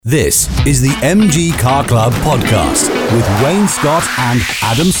This is the MG Car Club podcast with Wayne Scott and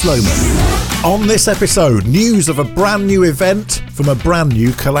Adam Sloman. On this episode, news of a brand new event from a brand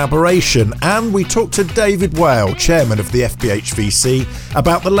new collaboration, and we talk to David Whale, chairman of the FBHVC,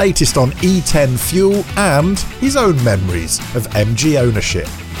 about the latest on E10 fuel and his own memories of MG ownership.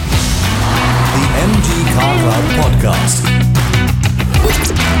 The MG Car Club podcast.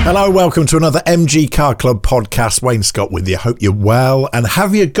 Hello, welcome to another MG Car Club podcast. Wayne Scott with you. Hope you're well. And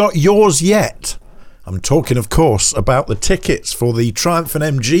have you got yours yet? I'm talking, of course, about the tickets for the Triumph and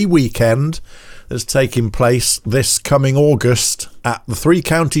MG weekend that's taking place this coming August at the Three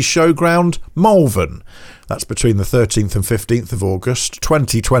Counties Showground, Malvern. That's between the 13th and 15th of August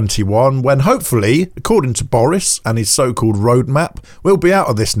 2021, when hopefully, according to Boris and his so-called roadmap, we'll be out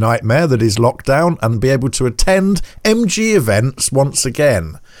of this nightmare that is lockdown and be able to attend MG events once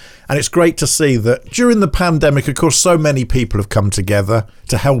again. And it's great to see that during the pandemic, of course, so many people have come together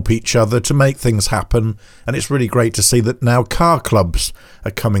to help each other, to make things happen. And it's really great to see that now car clubs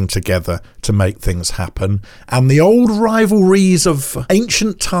are coming together to make things happen. And the old rivalries of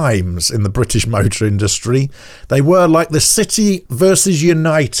ancient times in the British motor industry, they were like the City versus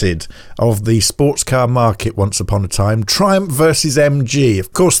United of the sports car market once upon a time. Triumph versus MG.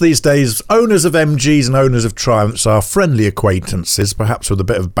 Of course, these days, owners of MGs and owners of Triumphs are friendly acquaintances, perhaps with a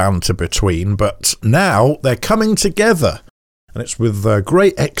bit of banter between, but now they're coming together. And it's with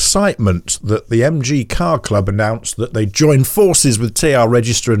great excitement that the MG Car Club announced that they joined forces with TR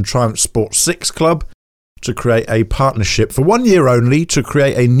Register and Triumph Sports 6 Club to create a partnership for 1 year only to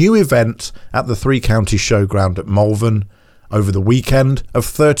create a new event at the Three Counties Showground at Malvern over the weekend of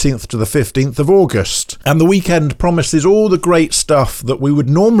 13th to the 15th of August. And the weekend promises all the great stuff that we would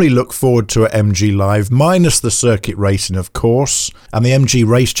normally look forward to at MG Live, minus the circuit racing, of course, and the MG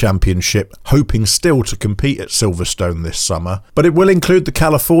Race Championship, hoping still to compete at Silverstone this summer. But it will include the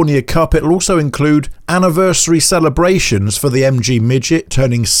California Cup. It'll also include anniversary celebrations for the MG Midget,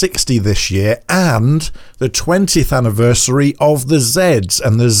 turning 60 this year, and the 20th anniversary of the Zeds,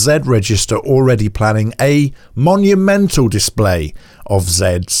 and the Z Register already planning a monumental display of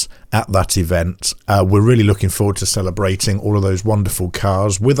Zeds at that event. We're really looking forward to celebrating all of those wonderful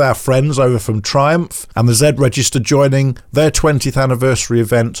cars with our friends over from Triumph, and the Z Register joining their 20th anniversary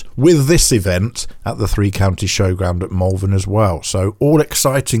event with this event at the Three Counties Showground at Malvern as well. So all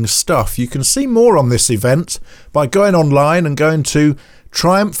exciting stuff. You can see more on this event by going online and going to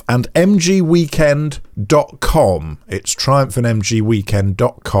triumphandmgweekend.com. It's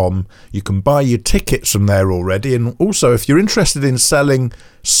triumphandmgweekend.com. You can buy your tickets from there already, and also if you're interested in selling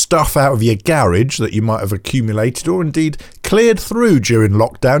stuff out of your garage that you might have accumulated or indeed cleared through during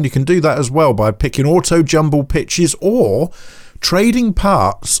lockdown, you can do that as well by picking auto jumble pitches or trading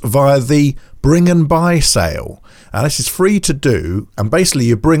parts via the bring and buy sale. And this is free to do, and basically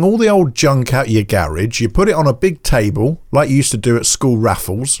you bring all the old junk out of your garage, you put it on a big table like you used to do at school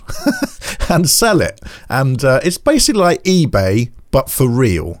raffles and sell it. And it's basically like eBay, but for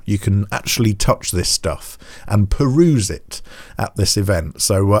real. You can actually touch this stuff and peruse it at this event.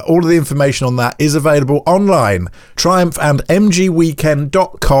 So all of the information on that is available online,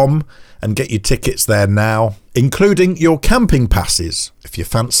 triumphandmgweekend.com, and get your tickets there now, including your camping passes if you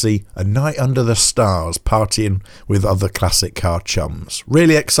fancy a night under the stars partying with other classic car chums.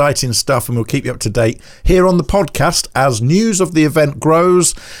 Really exciting stuff, and we'll keep you up to date here on the podcast as news of the event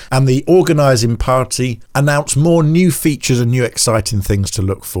grows and the organising party announce more new features and new exciting things to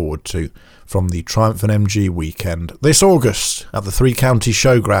look forward to from the Triumph and MG weekend this August at the Three Counties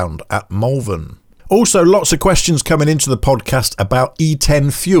Showground at Malvern. Also, lots of questions coming into the podcast about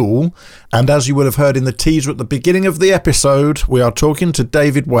E10 fuel, and as you will have heard in the teaser at the beginning of the episode, we are talking to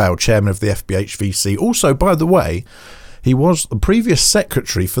David Whale, chairman of the FBHVC. Also, by the way, he was the previous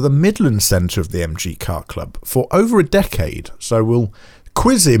secretary for the Midland Centre of the MG Car Club for over a decade, so we'll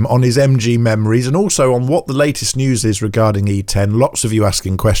quiz him on his MG memories and also on what the latest news is regarding E10. Lots of you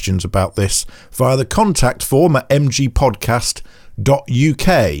asking questions about this via the contact form at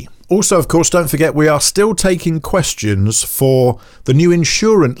mgpodcast.uk. Also, of course, don't forget we are still taking questions for the new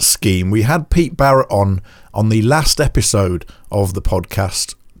insurance scheme. We had Pete Barrett on the last episode of the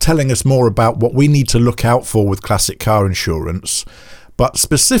podcast telling us more about what we need to look out for with classic car insurance. But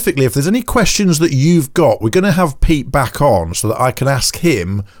specifically, if there's any questions that you've got, we're going to have Pete back on so that I can ask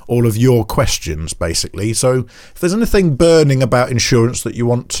him all of your questions, basically. So if there's anything burning about insurance that you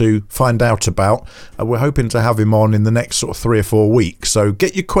want to find out about, we're hoping to have him on in the next sort of 3 or 4 weeks. So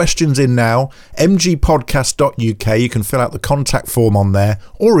get your questions in now, mgpodcast.uk. You can fill out the contact form on there,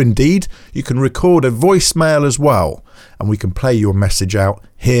 or indeed, you can record a voicemail as well, and we can play your message out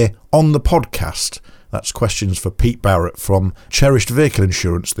here on the podcast. That's questions for Pete Barrett from Cherished Vehicle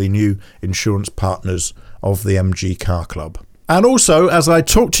Insurance, the new insurance partners of the MG Car Club. And also, as I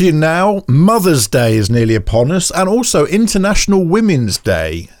talk to you now, Mother's Day is nearly upon us, and also International Women's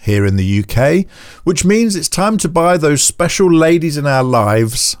Day here in the UK, which means it's time to buy those special ladies in our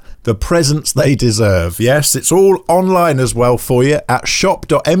lives the presents they deserve. Yes, it's all online as well for you at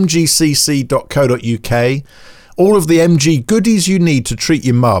shop.mgcc.co.uk. All of the MG goodies you need to treat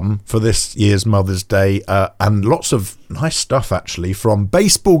your mum for this year's Mother's Day, and lots of nice stuff actually, from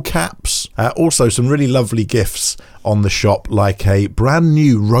baseball caps, also some really lovely gifts on the shop, like a brand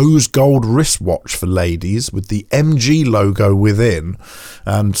new rose gold wristwatch for ladies with the MG logo within,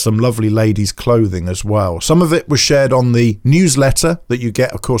 and some lovely ladies clothing as well. Some of it was shared on the newsletter that you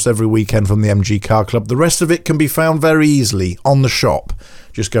get, of course, every weekend from the MG Car Club. The rest of it can be found very easily on the shop.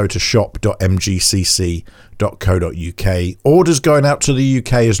 Just go to shop.mgcc.co.uk. Orders going out to the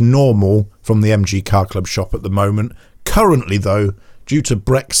UK as normal from the MG Car Club shop at the moment. Currently, though, due to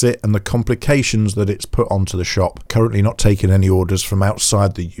Brexit and the complications that it's put onto the shop, currently not taking any orders from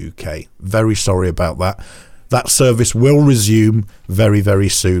outside the UK. Very sorry about that. That service will resume very, very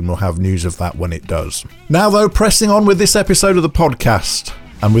soon. We'll have news of that when it does. Now, though, pressing on with this episode of the podcast,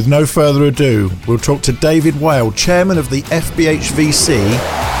 and with no further ado, we'll talk to David Whale, chairman of the FBHVC,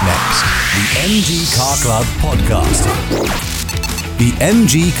 next. The MG Car Club podcast. The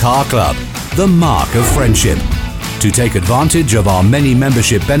MG Car Club, the mark of friendship. To take advantage of our many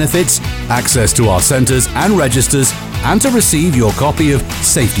membership benefits, access to our centres and registers, and to receive your copy of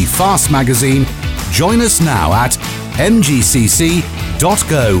Safety Fast magazine, join us now at mgcc.co.uk,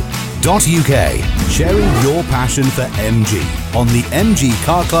 sharing your passion for MG on the MG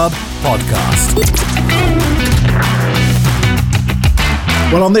Car Club podcast.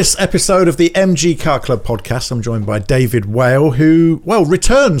 Well, on this episode of the MG Car Club podcast, I'm joined by David Whale, who,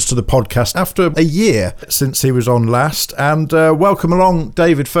 returns to the podcast after a year since he was on last. And welcome along,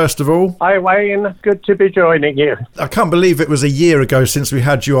 David, first of all. Hi, Wayne. Good to be joining you. I can't believe it was a year ago since we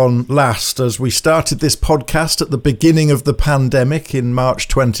had you on last, as we started this podcast at the beginning of the pandemic in March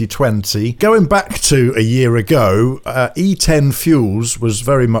 2020. Going back to a year ago, E10 Fuels was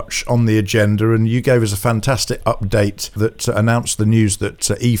very much on the agenda, and you gave us a fantastic update that announced the news that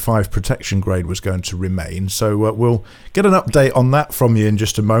E5 protection grade was going to remain. So we'll get an update on that from you in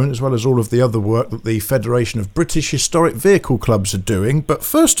just a moment, as well as all of the other work that the Federation of British Historic Vehicle Clubs are doing. But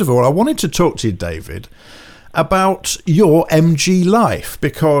first of all, I wanted to talk to you, David, about your MG life,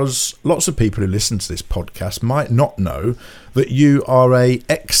 because lots of people who listen to this podcast might not know that you are a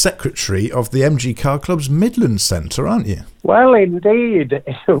ex-secretary of the MG Car Club's Midlands Centre, aren't you? Well, indeed.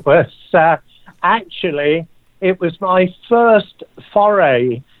 It was actually... It was my first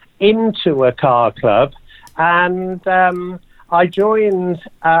foray into a car club, and I joined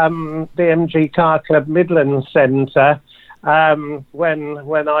the MG Car Club Midlands Centre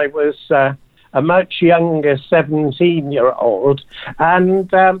when I was a much younger 17-year-old, and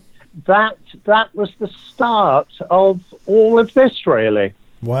that was the start of all of this, really.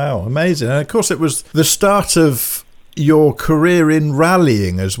 Wow, amazing. And of course it was the start of your career in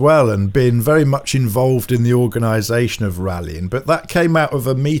rallying as well, and being very much involved in the organisation of rallying. But that came out of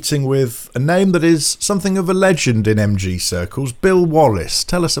a meeting with a name that is something of a legend in MG circles, Bill Wallace.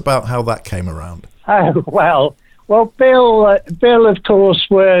 Tell us about how that came around. Oh, well, Bill, of course,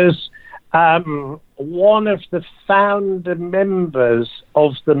 was one of the founder members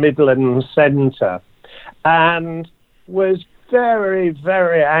of the Midlands Centre, and was very,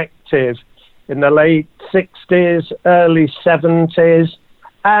 very active in the late 60s, early 70s,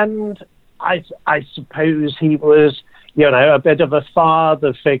 and I suppose he was, a bit of a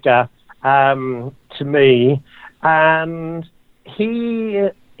father figure to me, and he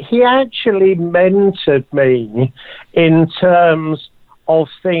actually mentored me in terms of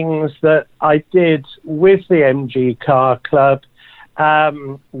things that I did with the MG Car Club,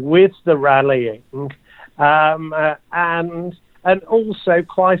 with the rallying, and also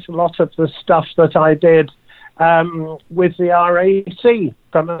quite a lot of the stuff that I did with the RAC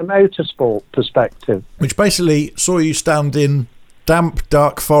from a motorsport perspective. Which basically saw you stand in damp,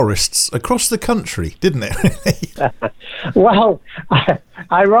 dark forests across the country, didn't it? Well,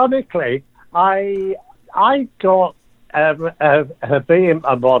 ironically, I got a beam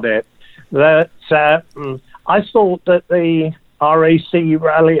on it that I thought that the RAC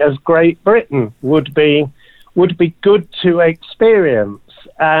Rally of Great Britain would be good to experience,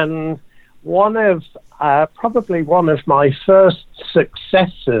 and probably one of my first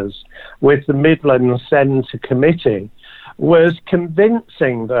successes with the Midlands Centre Committee was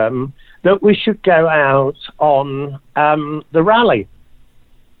convincing them that we should go out on the rally,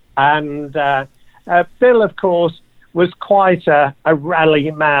 and Bill, of course, was quite a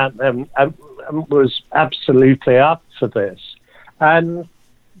rally man and was absolutely up for this. And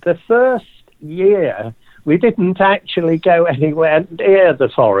the first year, we didn't actually go anywhere near the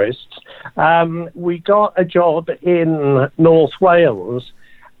forests. We got a job in North Wales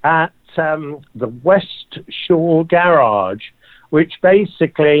at the West Shore Garage, which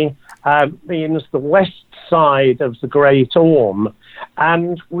basically means the west side of the Great Orme,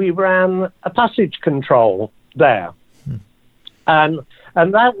 and we ran a passage control there. And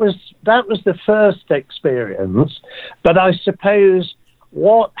that was the first experience. But I suppose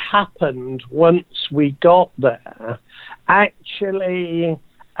what happened once we got there actually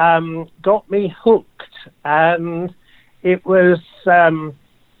got me hooked, and it was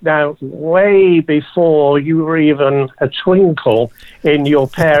now way before you were even a twinkle in your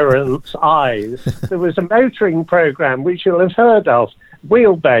parents' eyes. There was a motoring program which you'll have heard of,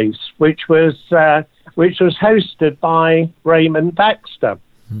 Wheelbase, which was hosted by Raymond Baxter.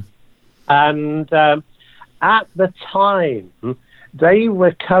 And at the time, they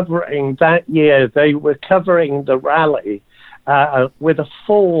were covering that year, they were covering the rally with a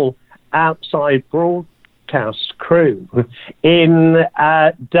full outside broadcast crew in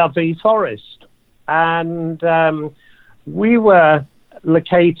Dovey Forest. And we were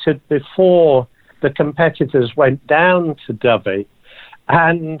located before the competitors went down to Dovey.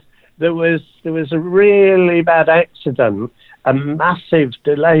 And there was a really bad accident and massive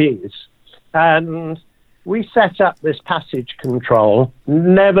delays. And we set up this passage control,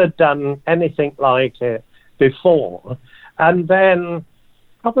 never done anything like it before. And then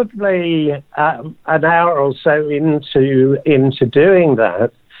probably an hour or so into doing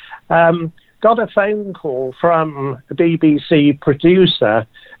that, got a phone call from a BBC producer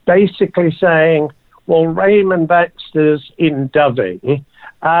basically saying, well, Raymond Baxter's in Dovey,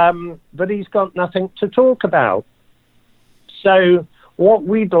 but he's got nothing to talk about. So what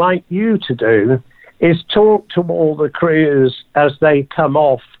we'd like you to do is talk to all the crews as they come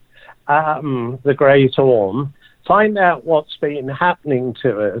off the Great Orme, find out what's been happening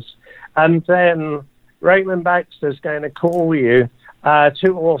to us, and then Raymond Baxter's going to call you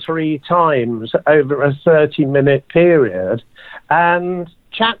 2 or 3 times over a 30-minute period and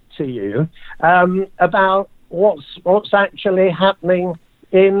chat to you about what's actually happening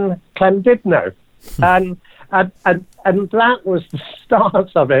in Llandudno. And that was the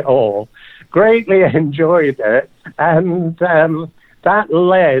start of it all. Greatly enjoyed it, and that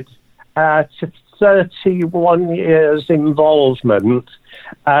led to 31 years involvement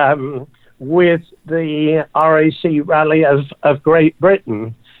with the RAC Rally of Great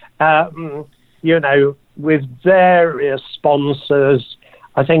Britain, with various sponsors.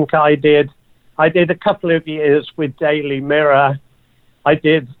 I think I did a couple of years with Daily Mirror. I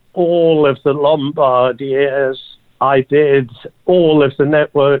did all of the Lombard years. I did all of the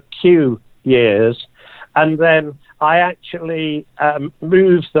Network Q years. And then I actually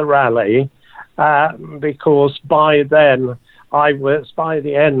moved the rally because by then I was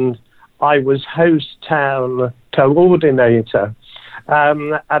host town coordinator.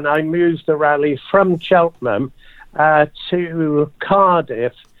 And I moved the rally from Cheltenham to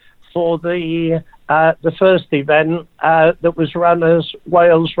Cardiff for the first event that was run as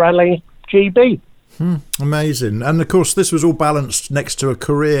Wales Rally GB. Amazing. And of course this was all balanced next to a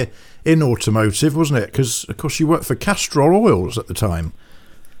career in automotive, wasn't it? Because of course you worked for Castrol Oils at the time.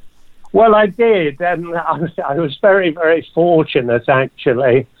 Well, I did, and I was very, very fortunate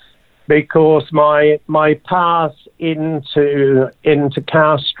actually, because my path into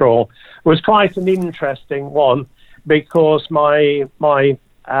Castrol was quite an interesting one, because my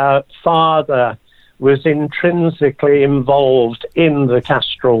father was intrinsically involved in the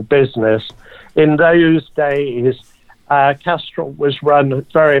Castrol business. In those days, Castrol was run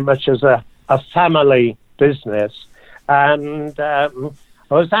very much as a family business, and I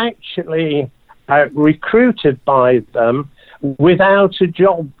was actually recruited by them without a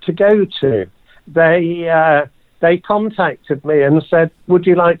job to go to. They contacted me and said, would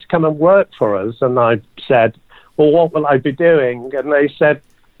you like to come and work for us? And I said, well, what will I be doing? And they said,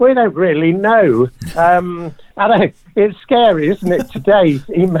 we don't really know. It's scary, isn't it, today?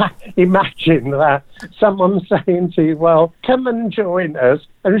 Imagine that someone saying to you, well, come and join us,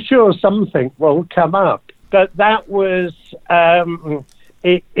 and sure, something will come up. But that was,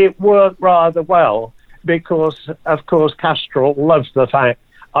 it worked rather well, because, of course, Castrol loved the fact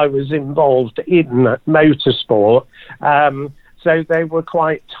I was involved in motorsport. So they were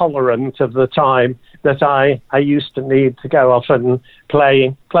quite tolerant of the time that I used to need to go off and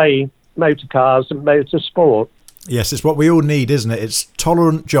play motor cars and motorsport. Yes, it's what we all need, isn't it? It's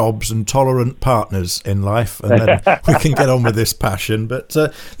tolerant jobs and tolerant partners in life, and then we can get on with this passion. But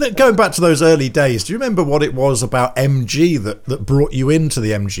going back to those early days, do you remember what it was about MG that brought you into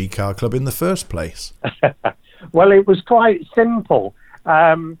the MG Car Club in the first place? Well, it was quite simple.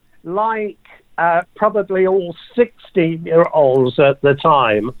 Like probably all 16-year-olds at the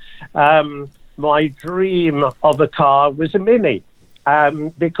time, my dream of a car was a Mini,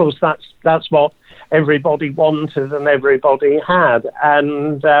 because that's what everybody wanted and everybody had.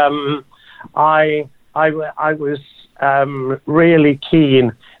 And I was really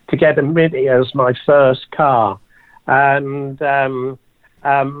keen to get a Mini as my first car. And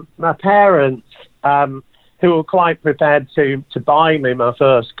my parents, who were quite prepared to buy me my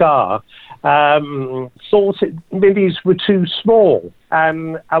first car, thought Minis were too small.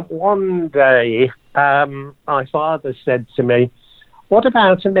 And one day, my father said to me, "What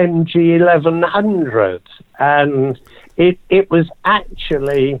about an MG 1100?" And it was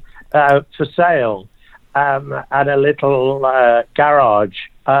actually for sale at a little garage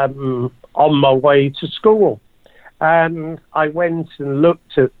on my way to school. And I went and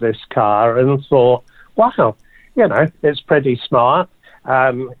looked at this car and thought, wow, it's pretty smart.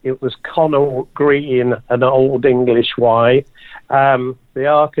 It was Connaught green and old English white, the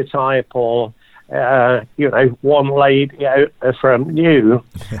archetypal, one lady out from new.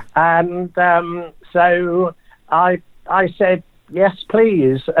 And so I said, yes,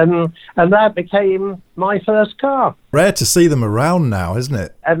 please. And that became my first car. Rare to see them around now, isn't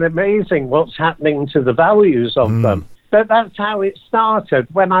it? And amazing what's happening to the values of them. But that's how it started.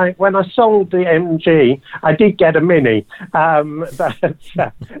 When I sold the MG, I did get a Mini, so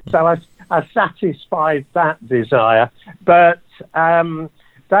I satisfied that desire. But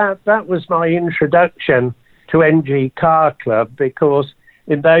that was my introduction to MG Car Club, because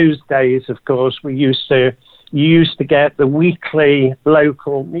in those days, of course, you used to get the weekly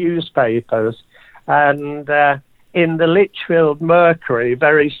local newspapers, and in the Lichfield Mercury,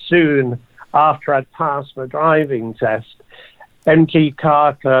 very soon after I'd passed my driving test, MG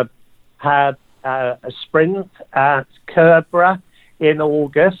Car Club had a sprint at Kerborough in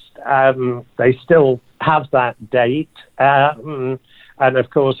August. They still have that date. And of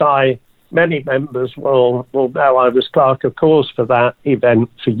course, many members will know I was clerk of course for that event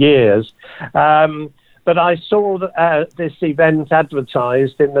for years. But I saw this event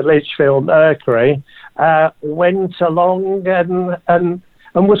advertised in the Lichfield Mercury, went along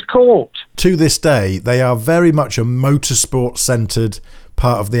and was caught. To this day, they are very much a motorsport-centred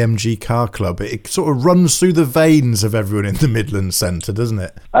part of the MG Car Club. It sort of runs through the veins of everyone in the Midlands Centre, doesn't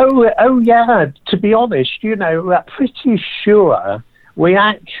it? Oh yeah. To be honest, I'm pretty sure we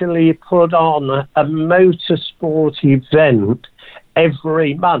actually put on a motorsport event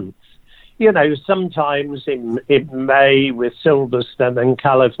every month. Sometimes in May with Silverstone and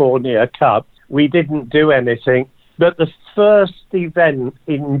California Cup, we didn't do anything. But the first event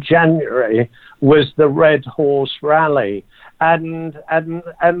in January was the Red Horse Rally, and then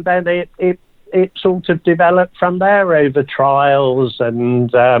it sort of developed from there over trials,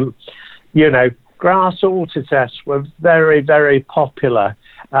 and grass auto tests were very, very popular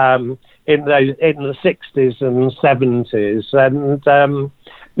in the 60s and 70s, and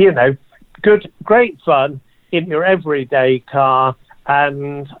great fun in your everyday car,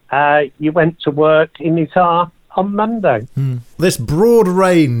 and you went to work in your car on Monday. This broad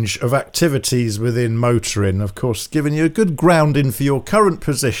range of activities within motoring, of course, giving you a good grounding for your current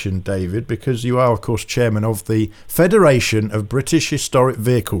position, David, because you are, of course, chairman of the Federation of British Historic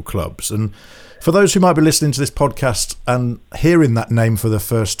Vehicle Clubs. And for those who might be listening to this podcast and hearing that name for the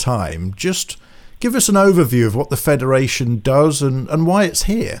first time, just give us an overview of what the Federation does and why it's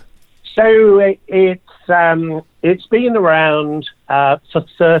here. So it's been around for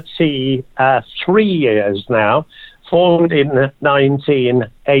 33 years now, formed in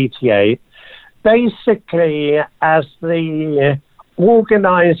 1988, basically as the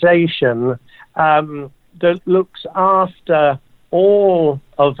organisation that looks after all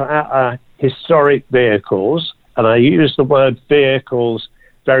of our historic vehicles, and I use the word vehicles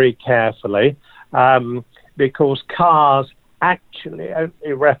very carefully, because cars actually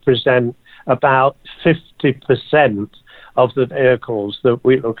only represent about 50% of the vehicles that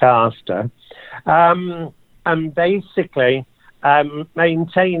we look after, and basically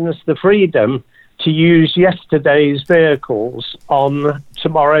maintains the freedom to use yesterday's vehicles on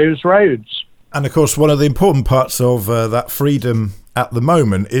tomorrow's roads. And of course, one of the important parts of that freedom at the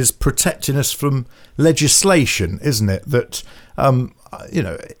moment is protecting us from legislation, isn't it? That,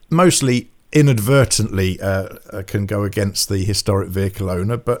 mostly inadvertently can go against the historic vehicle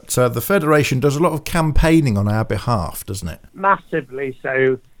owner, but the Federation does a lot of campaigning on our behalf, doesn't it? Massively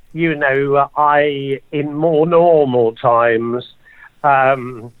so. You know, in more normal times,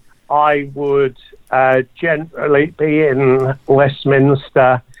 I would generally be in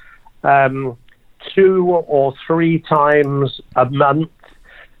Westminster 2 or 3 times a month.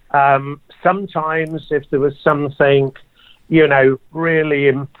 Sometimes if there was something, you know, really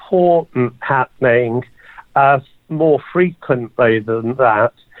important happening, more frequently than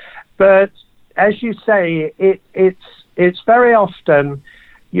that. But as you say, it's very often,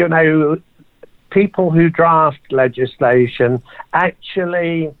 you know, people who draft legislation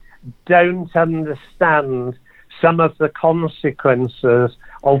actually don't understand some of the consequences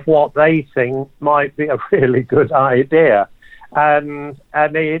of what they think might be a really good idea. And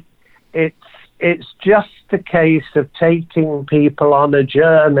it's just a case of taking people on a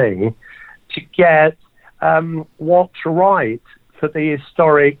journey to get what's right for the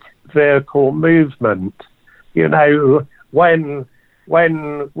historic vehicle movement. You know, when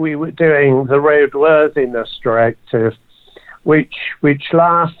we were doing the roadworthiness directive, which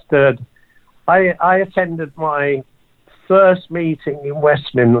lasted, I attended my first meeting in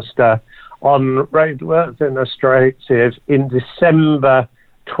Westminster on roadworthiness directive in December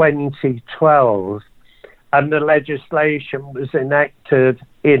 2012, and the legislation was enacted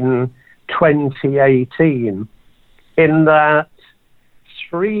in 2018. In that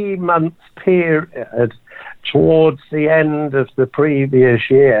 3-month period towards the end of the previous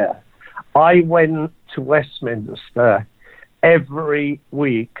year, I went to Westminster every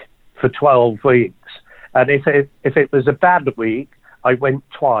week for 12 weeks. And if it was a bad week, I went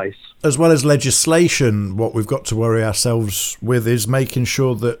twice. As well as legislation, what we've got to worry ourselves with is making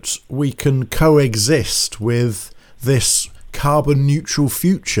sure that we can coexist with this carbon neutral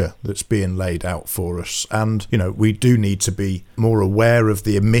future that's being laid out for us. And, you know, we do need to be more aware of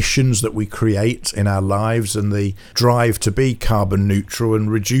the emissions that we create in our lives and the drive to be carbon neutral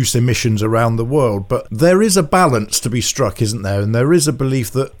and reduce emissions around the world. But there is a balance to be struck, isn't there? And there is a belief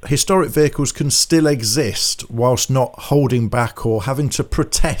that historic vehicles can still exist whilst not holding back or having to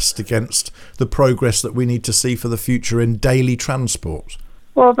protest against the progress that we need to see for the future in daily transport.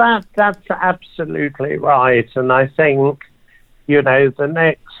 Well, that's absolutely right. And I think, you know, the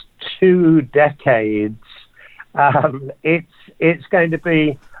next 2 decades, it's going to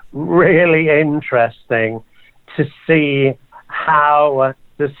be really interesting to see how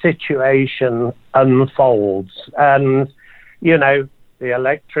the situation unfolds. And, you know, the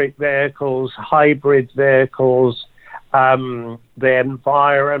electric vehicles, hybrid vehicles, the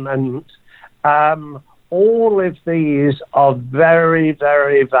environment, all of these are very,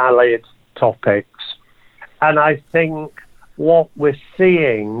 very valid topics. And I think what we're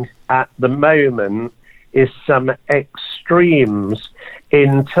seeing at the moment is some extremes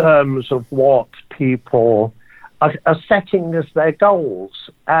in terms of what people are setting as their goals.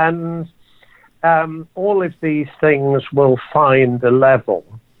 And all of these things will find a level.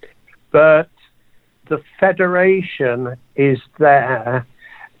 But the Federation is there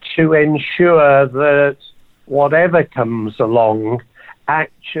to ensure that whatever comes along,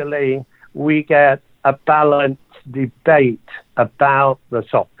 actually we get a balanced debate about the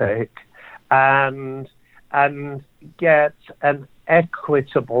topic and get an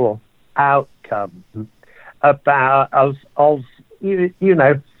equitable outcome of you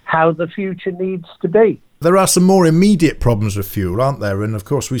know, how the future needs to be. There are some more immediate problems with fuel, aren't there? And of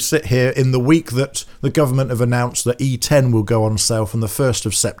course, we sit here in the week that the government have announced that E10 will go on sale from the 1st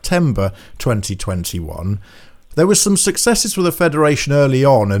of September 2021. There were some successes for the Federation early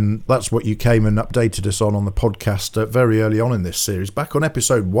on, and that's what you came and updated us on the podcast very early on in this series. Back on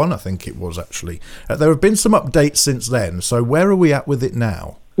episode 1, I think it was, actually. There have been some updates since then, so where are we at with it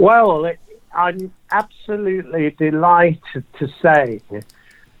now? Well, I'm absolutely delighted to say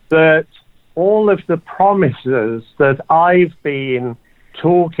that all of the promises that I've been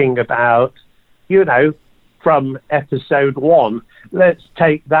talking about, you know, from episode 1, let's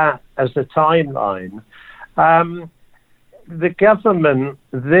take that as a timeline. The government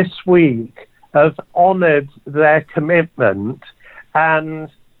this week have honoured their commitment, and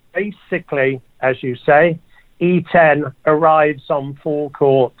basically, as you say, E10 arrives on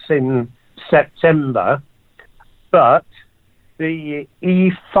forecourts in September, but the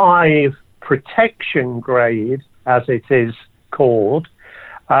E5 protection grade, as it is called,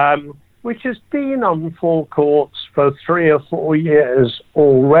 which has been on forecourts for 3 or 4 years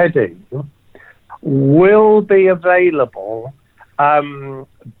already, will be available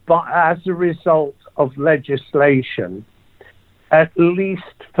but as a result of legislation, at least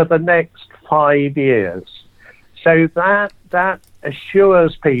for the next 5 years. So that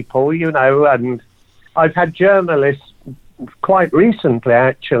assures people, and I've had journalists quite recently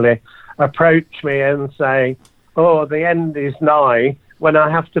actually approach me and say, oh, the end is nigh when I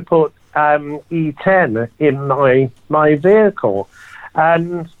have to put E10 in my vehicle.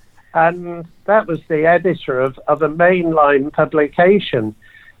 And that was the editor of a mainline publication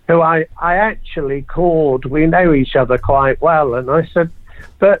who I actually called. We know each other quite well. And I said,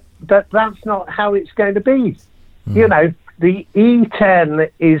 but that's not how it's going to be. The E10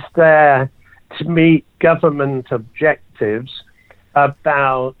 is there to meet government objectives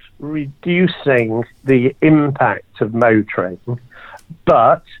about reducing the impact of motoring.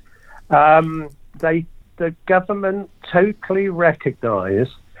 But the government totally recognise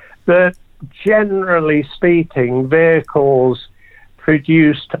that, generally speaking, vehicles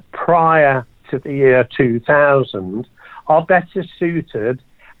produced prior to the year 2000 are better suited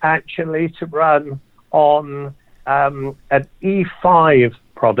actually to run on an E5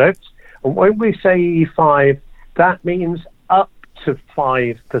 product. And when we say E5, that means up to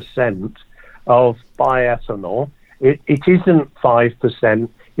 5% of bioethanol. It isn't 5%.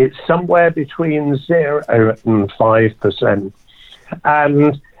 It's somewhere between 0 and 5%.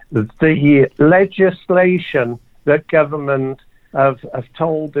 And the legislation that government have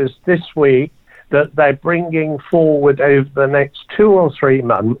told us this week that they're bringing forward over the next 2 or 3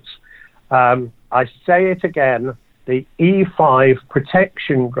 months, I say it again, the E5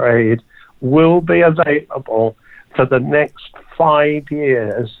 protection grade will be available for the next 5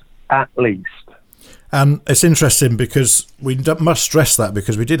 years at least. And it's interesting because we must stress that,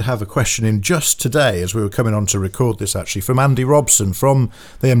 because we did have a question in just today as we were coming on to record this, actually, from Andy Robson from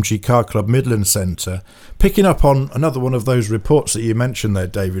the MG Car Club Midland Centre, picking up on another one of those reports that you mentioned there,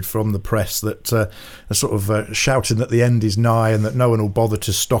 David, from the press that are sort of shouting that the end is nigh and that no one will bother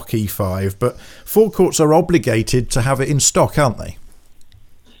to stock E5. But forecourts are obligated to have it in stock, aren't they?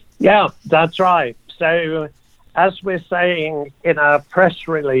 Yeah, that's right. So, as we're saying in our press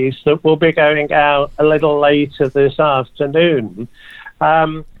release that will be going out a little later this afternoon,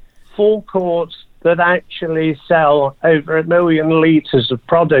 forecourts that actually sell over 1 million litres of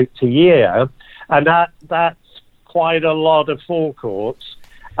product a year, and that's quite a lot of forecourts,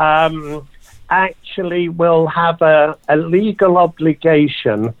 actually will have a legal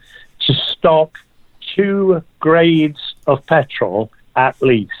obligation to stock 2 grades of petrol at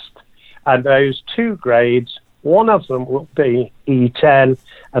least. And those 2 grades, one of them will be E10,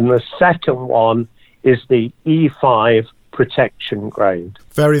 and the second one is the E5 protection grade.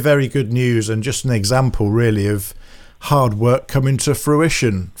 Very, very good news, and just an example, really, of hard work coming to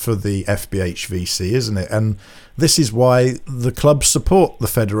fruition for the FBHVC, isn't it? And this is why the clubs support the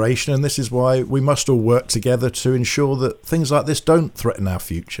Federation, and this is why we must all work together to ensure that things like this don't threaten our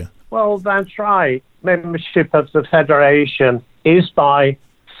future. Well, that's right. Membership of the Federation is by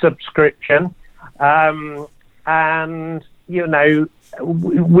subscription. And,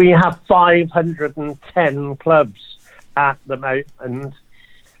 we have 510 clubs at the moment,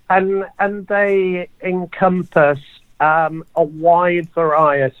 and they encompass a wide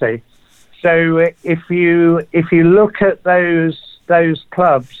variety. So if you look at those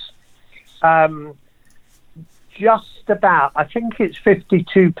clubs, just about, I think it's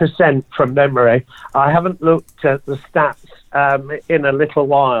 52% from memory. I haven't looked at the stats in a little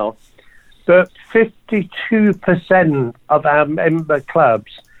while. But 52% of our member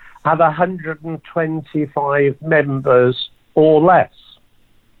clubs have 125 members or less.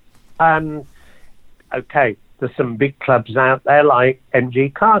 And, okay, there's some big clubs out there like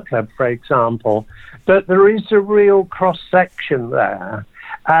MG Car Club, for example, but there is a real cross-section there.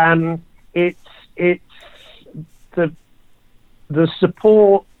 And it's the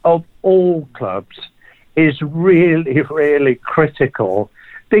support of all clubs is really, really critical,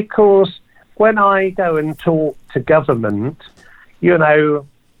 because when I go and talk to government,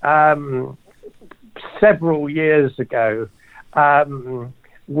 several years ago,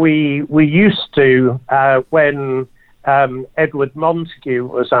 we used to, when Edward Montague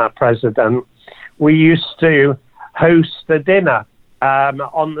was our president, we used to host a dinner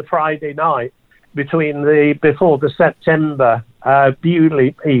on the Friday night before the September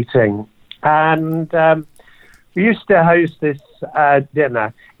Bewley meeting, and we used to host this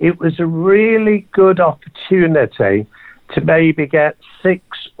dinner. It was a really good opportunity to maybe get 6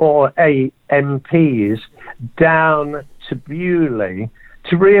 or 8 MPs down to Bewley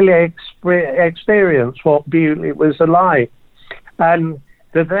to really experience what Bewley was like. And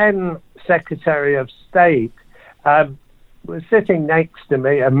the then Secretary of State was sitting next to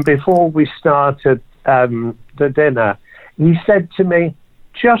me, and before we started the dinner, he said to me,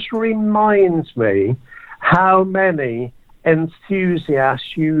 just reminds me how many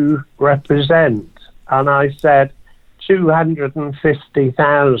enthusiasts you represent. And I said,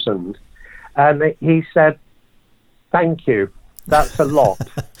 250,000. And he said, thank you. That's a lot.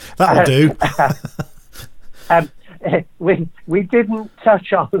 That'll do. We didn't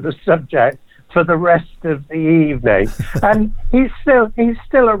touch on the subject for the rest of the evening. And he's still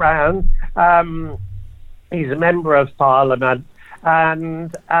around. He's a member of Parliament.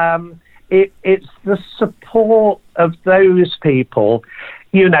 And it's the support of those people.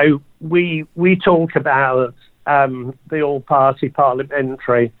 You know, we talk about the all-party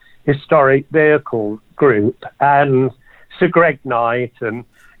parliamentary historic vehicle group and Sir Greg Knight, and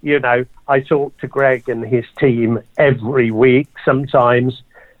you know, I talk to Greg and his team every week, sometimes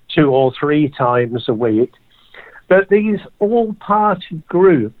 2 or 3 times a week. But these all-party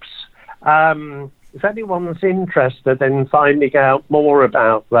groups, if anyone's interested in finding out more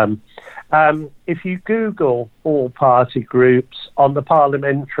about them, if you Google all-party groups on the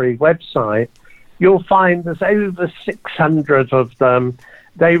parliamentary website, you'll find there's over 600 of them.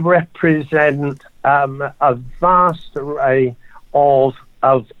 They represent a vast array of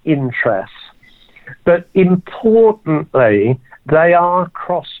interests. But importantly, they are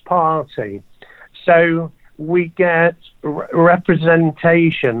cross-party. So we get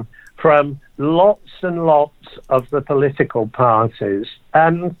representation from lots and lots of the political parties.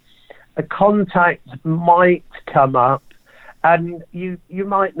 And a contact might come up, and you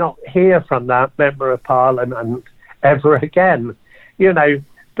might not hear from that member of Parliament ever again. You know,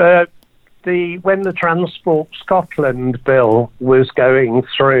 but when the Transport Scotland bill was going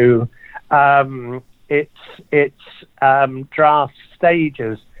through its draft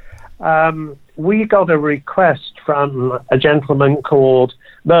stages, we got a request from a gentleman called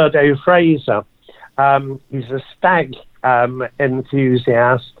Murdo Fraser. He's a stag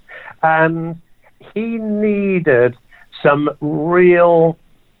enthusiast, and he needed some real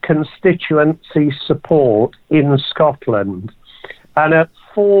constituency support in Scotland. And at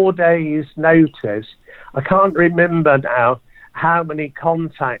 4 days' notice, I can't remember now how many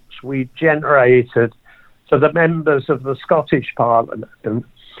contacts we generated for the members of the Scottish Parliament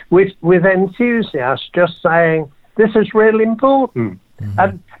with enthusiasts just saying, this is really important.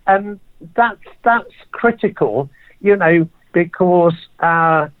 Mm-hmm. And that's critical, you know, because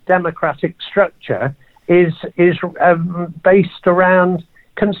our democratic structure is based around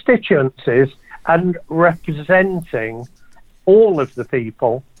constituencies and representing all of the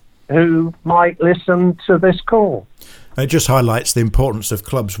people who might listen to this call. It just highlights the importance of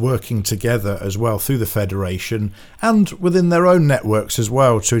clubs working together as well through the Federation and within their own networks as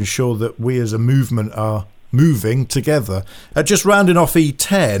well to ensure that we as a movement are moving together. Just rounding off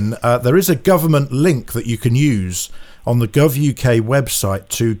E10, there is a government link that you can use on the Gov UK website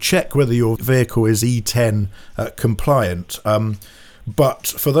to check whether your vehicle is E10 compliant. But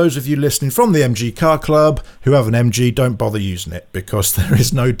for those of you listening from the MG Car Club who have an MG, don't bother using it because there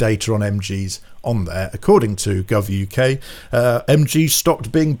is no data on MGs on there. According to Gov UK, MGs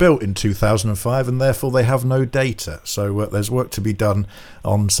stopped being built in 2005 and therefore they have no data. So there's work to be done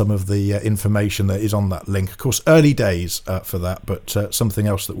on some of the information that is on that link. Of course, early days for that, but something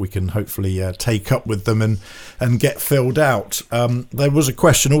else that we can hopefully take up with them and get filled out. There was a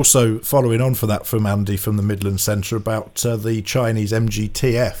question also following on for that from Andy from the Midlands Centre about the Chinese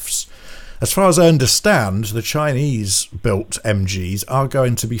MGTFs. As far as I understand, the Chinese-built MGs are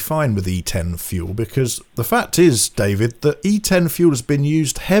going to be fine with E10 fuel because the fact is, David, that E10 fuel has been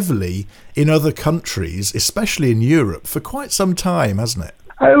used heavily in other countries, especially in Europe, for quite some time, hasn't it?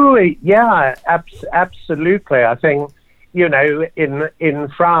 Oh, yeah, absolutely. I think, you know, in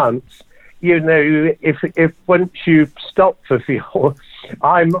France, you know, if once you stop for fuel,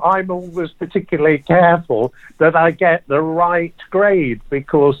 I'm always particularly careful that I get the right grade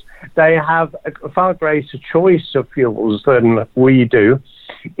because they have a far greater choice of fuels than we do,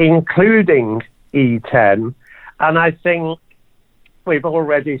 including E10. And I think we've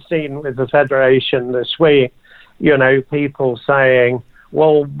already seen with the Federation this week, you know, people saying,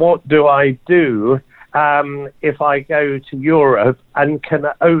 well, what do I do if I go to Europe and can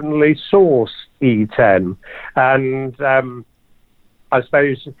only source E10? And I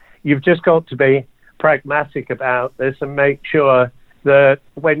suppose you've just got to be pragmatic about this and make sure that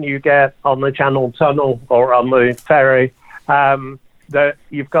when you get on the Channel Tunnel or on the ferry, that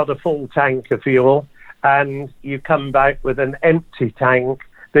you've got a full tank of fuel and you come back with an empty tank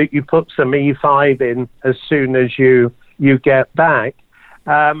that you put some E5 in as soon as you get back.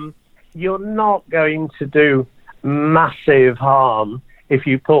 You're not going to do massive harm if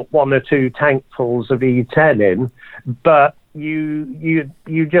you put 1 or 2 tankfuls of E10 in, but you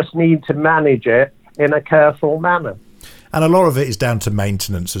just need to manage it in a careful manner. And a lot of it is down to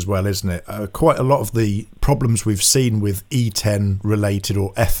maintenance as well, isn't it? Quite a lot of the problems we've seen with E10 related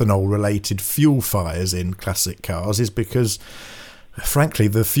or ethanol related fuel fires in classic cars is because, frankly,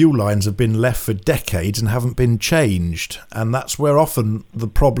 the fuel lines have been left for decades and haven't been changed. And that's where often the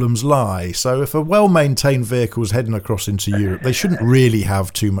problems lie. So if a well-maintained vehicle is heading across into Europe, they shouldn't really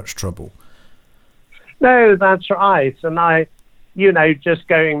have too much trouble. No, that's right. And just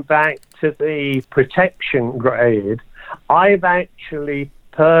going back to the protection grade, I've actually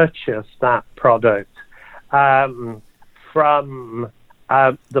purchased that product from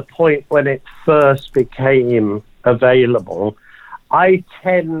the point when it first became available. I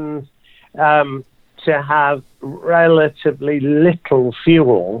tend to have relatively little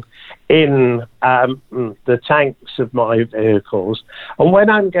fuel in the tanks of my vehicles, and when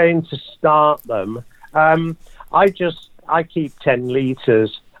I'm going to start them, I keep 10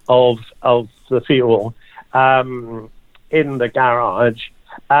 litres of the fuel in the garage,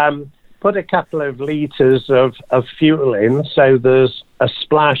 put a couple of litres of fuel in, so there's a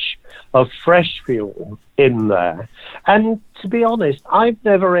splash of fresh fuel in there. And to be honest, I've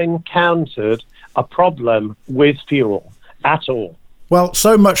never encountered a problem with fuel at all. Well,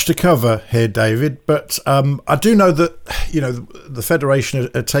 so much to cover here, David, but I do know that, the Federation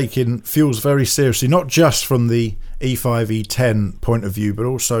are taking fuels very seriously, not just from the E5, E10 point of view, but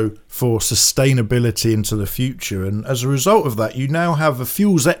also for sustainability into the future. And as a result of that, you now have a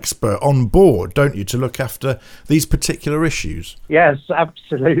fuels expert on board, don't you, to look after these particular issues? Yes,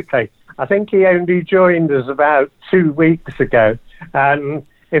 absolutely. I think he only joined us about 2 weeks ago. And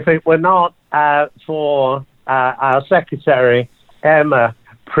if it were not for our secretary, Emma,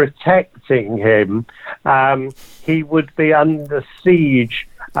 protecting him, he would be under siege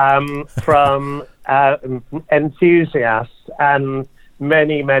from enthusiasts and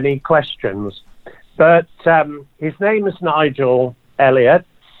many, many questions. But his name is Nigel Elliott.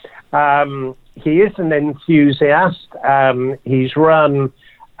 He is an enthusiast. He's run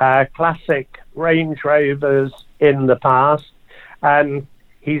classic Range Rovers in the past, and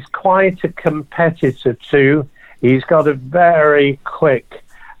he's quite a competitor too. He's got a very quick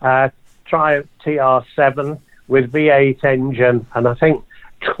Triumph TR7 with V8 engine and I think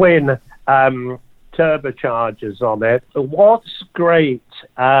twin turbochargers on it. What's great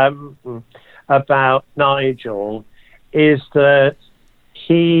about Nigel is that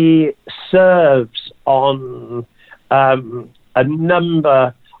he serves on a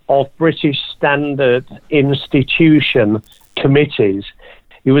number of British Standard Institution committees.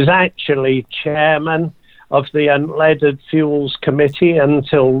 He was actually chairman of the Unleaded Fuels Committee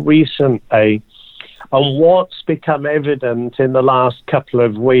until recently. And what's become evident in the last couple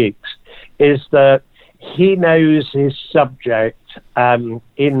of weeks is that he knows his subject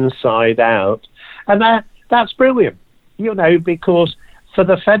inside out. And that's brilliant, because for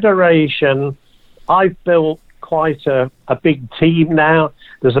the Federation, I've built quite a big team now.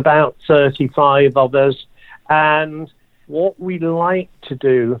 There's about 35 of us. And what we like to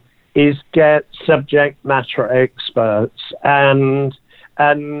do is get subject matter experts, and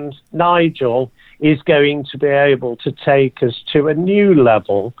Nigel is going to be able to take us to a new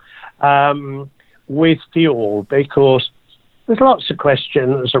level with fuel, because there's lots of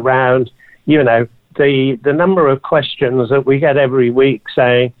questions around, the number of questions that we get every week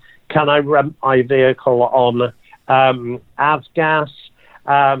saying, can I run my vehicle on avgas?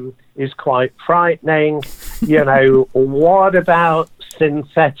 Is quite frightening. What about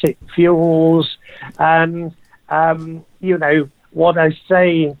synthetic fuels? And, what I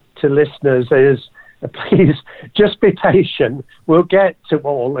say to listeners is, please just be patient. We'll get to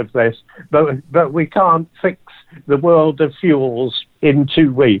all of this, but we can't fix the world of fuels in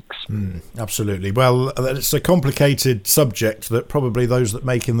 2 weeks. Absolutely. Well, it's a complicated subject that probably those that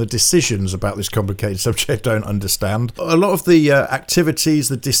making the decisions about this complicated subject don't understand. A lot of the activities,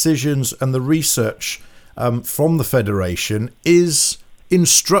 the decisions and the research from the Federation is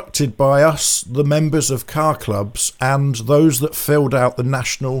instructed by us, the members of car clubs, and those that filled out the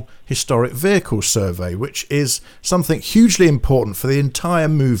National Historic Vehicle Survey, which is something hugely important for the entire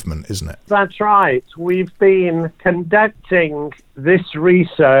movement, isn't it? That's right. We've been conducting this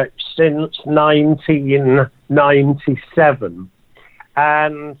research since 1997,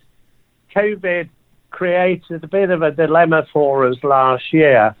 and COVID created a bit of a dilemma for us last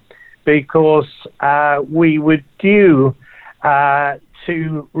year, because we were due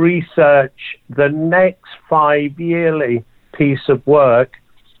to research the next 5-yearly piece of work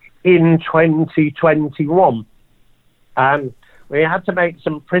in 2021. And we had to make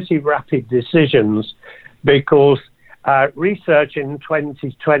some pretty rapid decisions, because research in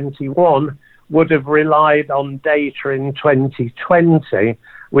 2021 would have relied on data in 2020,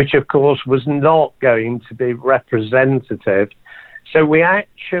 which of course was not going to be representative. So we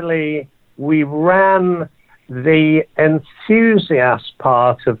ran the enthusiast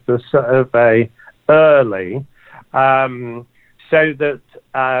part of the survey early, so that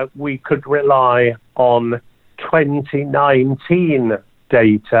we could rely on 2019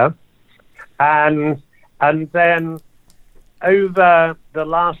 data, and then over the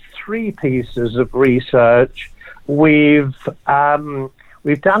last three pieces of research, we've done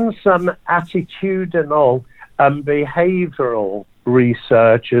some attitudinal and behavioural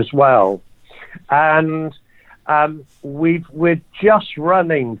research as well, and we're just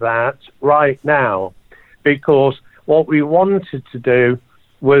running that right now, because what we wanted to do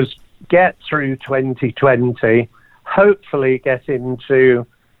was get through 2020, hopefully get into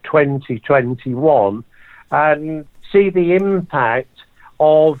 2021, and see the impact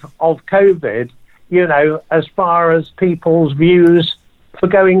of COVID, as far as people's views for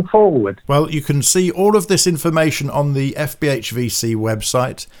going forward. Well, you can see all of this information on the FBHVC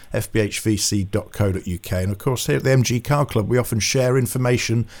website, fbhvc.co.uk. And of course, here at the MG Car Club, we often share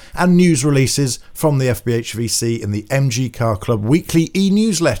information and news releases from the FBHVC in the MG Car Club weekly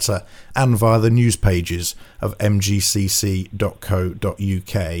e-newsletter and via the news pages of mgcc.co.uk.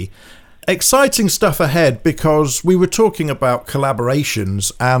 Exciting stuff ahead, because we were talking about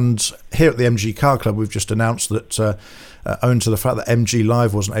collaborations, and here at the MG Car Club we've just announced that owing to the fact that MG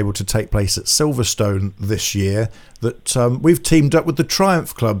Live wasn't able to take place at Silverstone this year, that we've teamed up with the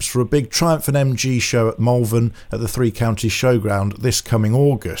Triumph Clubs for a big Triumph and MG show at Malvern at the Three Counties Showground this coming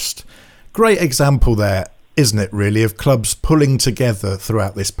August. Great example there, isn't it, really, of clubs pulling together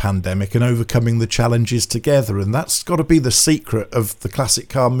throughout this pandemic and overcoming the challenges together. And that's got to be the secret of the classic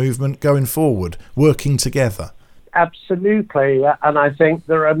car movement going forward, working together. Absolutely. And I think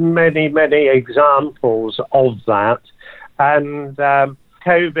there are many, many examples of that. And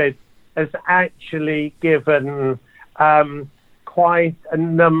COVID has actually given quite a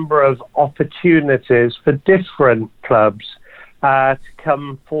number of opportunities for different clubs to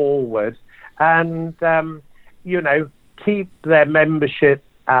come forward and, keep their membership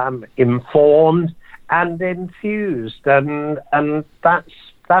informed and enthused. And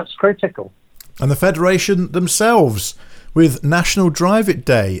that's critical. And the Federation themselves, with National Drive It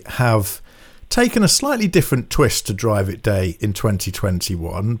Day, have taken a slightly different twist to Drive It Day in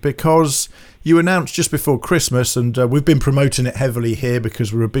 2021, because you announced just before Christmas, and we've been promoting it heavily here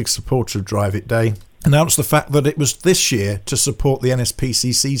because we're a big supporter of Drive It Day, announced the fact that it was this year to support the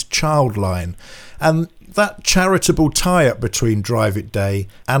NSPCC's Child Line. And that charitable tie-up between Drive It Day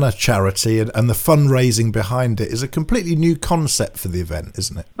and a charity and the fundraising behind it is a completely new concept for the event,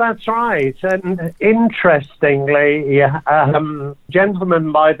 isn't it? That's right. And interestingly, a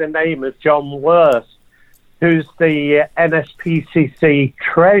gentleman by the name of John Worth, who's the NSPCC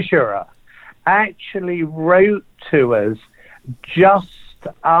treasurer, actually wrote to us just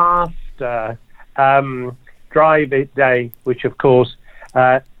after Drive It Day, which of course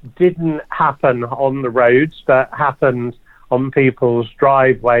didn't happen on the roads, but happened on people's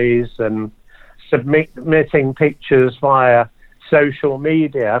driveways and submitting pictures via social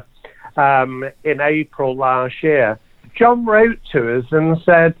media in April last year. John wrote to us and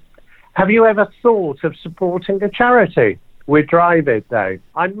said, have you ever thought of supporting a charity with Drive It Day?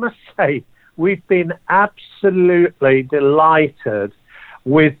 I must say, we've been absolutely delighted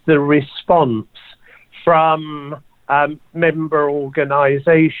with the response from member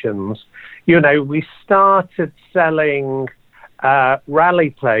organisations. We started selling rally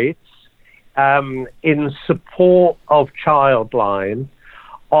plates in support of Childline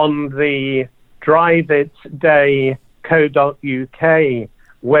on the driveitday.co.uk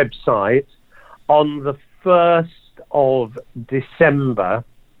website on the 1st of December.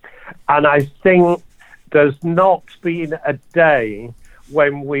 And I think there's not been a day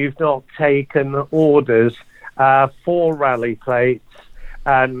when we've not taken orders for rally plates.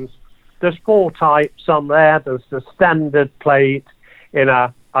 And there's 4 types on there. There's the standard plate in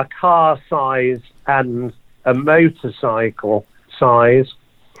a car size and a motorcycle size.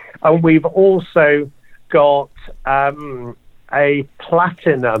 And we've also got a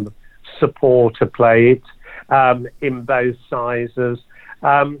platinum supporter plate in both sizes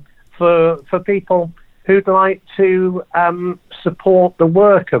for people who'd like to support the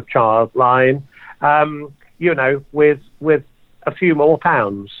work of Childline, with a few more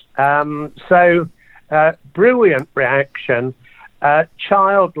pounds. So brilliant reaction.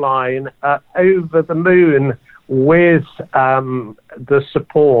 Childline over the moon with the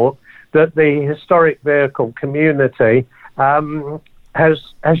support. that the historic vehicle community has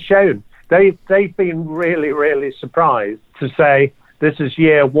shown. They've been really, really surprised to say this is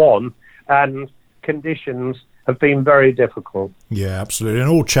year one and conditions have been very difficult. Yeah, absolutely. And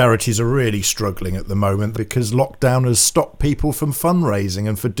all charities are really struggling at the moment because lockdown has stopped people from fundraising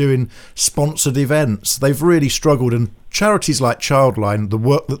and for doing sponsored events. They've really struggled, and charities like Childline, the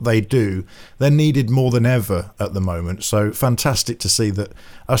work that they do, they're needed more than ever at the moment. So fantastic to see that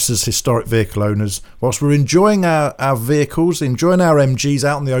us as historic vehicle owners, whilst we're enjoying our vehicles, enjoying our MGs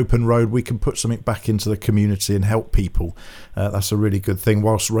out on the open road, we can put something back into the community and help people. That's a really good thing,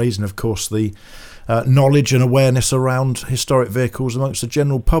 whilst raising, of course, the knowledge and awareness around historic vehicles amongst the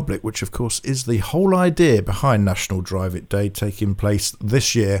general public, which of course is the whole idea behind National Drive It Day, taking place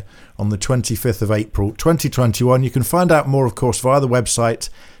this year on the 25th of April 2021. You can find out more, of course, via the website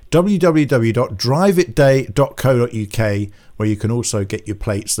www.driveitday.co.uk, where you can also get your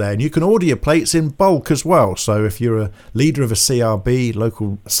plates there, and you can order your plates in bulk as well. So if you're a leader of a CRB,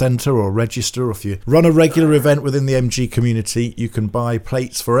 local centre or register, or if you run a regular event within the MG community, you can buy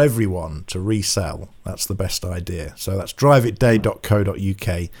plates for everyone to resell. That's the best idea. So that's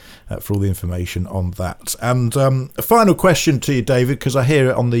driveitday.co.uk for all the information on that. And a final question to you, David, because I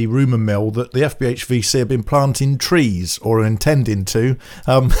hear it on the rumour mill that the FBHVC have been planting trees, or are intending to.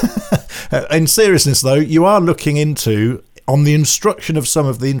 In seriousness, though, you are looking into, on the instruction of some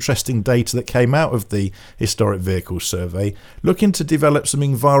of the interesting data that came out of the Historic Vehicles Survey, looking to develop some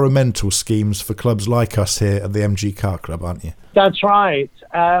environmental schemes for clubs like us here at the MG Car Club, aren't you? That's right.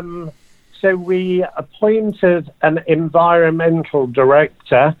 So we appointed an environmental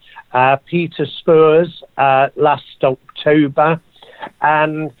director, Peter Spurs, last October,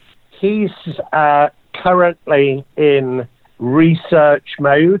 and he's currently in research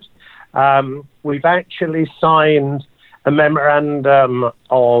mode. We've actually signed a memorandum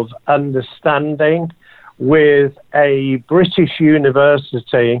of understanding with a British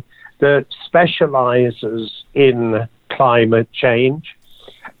university that specialises in climate change.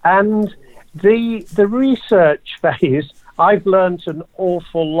 And the research phase, I've learned an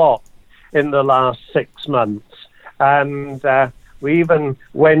awful lot in the last 6 months. And we even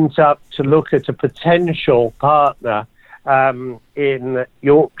went up to look at a potential partner in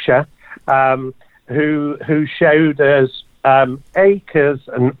Yorkshire, who showed us acres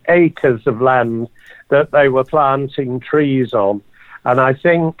and acres of land that they were planting trees on. And I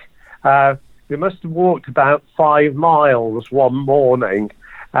think we must have walked about 5 miles one morning.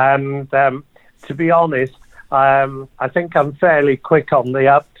 And to be honest, I think I'm fairly quick on the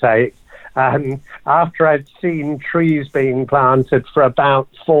uptake. And after I'd seen trees being planted for about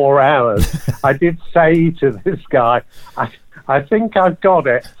 4 hours, I did say to this guy, I think I've got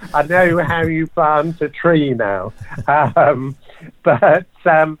it. I know how you plant a tree now. But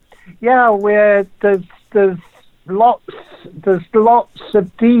there's lots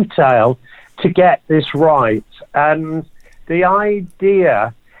of detail to get this right. And the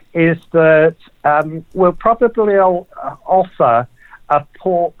idea is that we'll probably offer a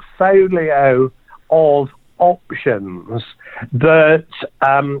portfolio of options that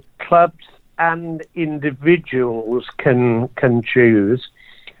clubs and individuals can choose,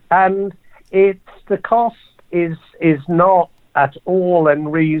 and the cost is not at all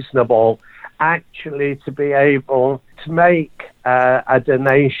unreasonable actually to be able to make a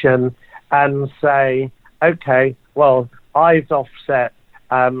donation and say, okay, well, I've offset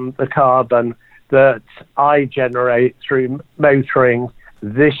the carbon that I generate through motoring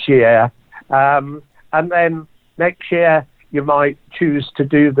this year, and then next year you might choose to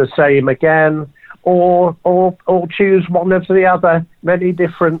do the same again, or choose one of the other many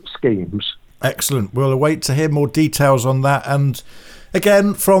different schemes. Excellent. We'll await to hear more details on that. And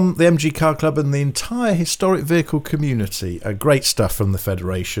again, from the MG Car Club and the entire historic vehicle community, great stuff from the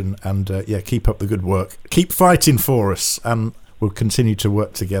Federation. And keep up the good work. Keep fighting for us, and we'll continue to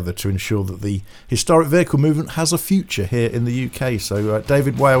work together to ensure that the historic vehicle movement has a future here in the UK. So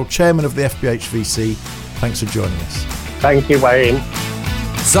David Whale, Chairman of the FBHVC, thanks for joining us. Thank you, Wayne.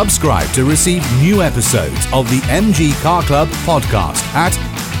 Subscribe to receive new episodes of the MG Car Club podcast at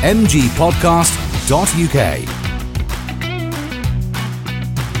mgpodcast.uk.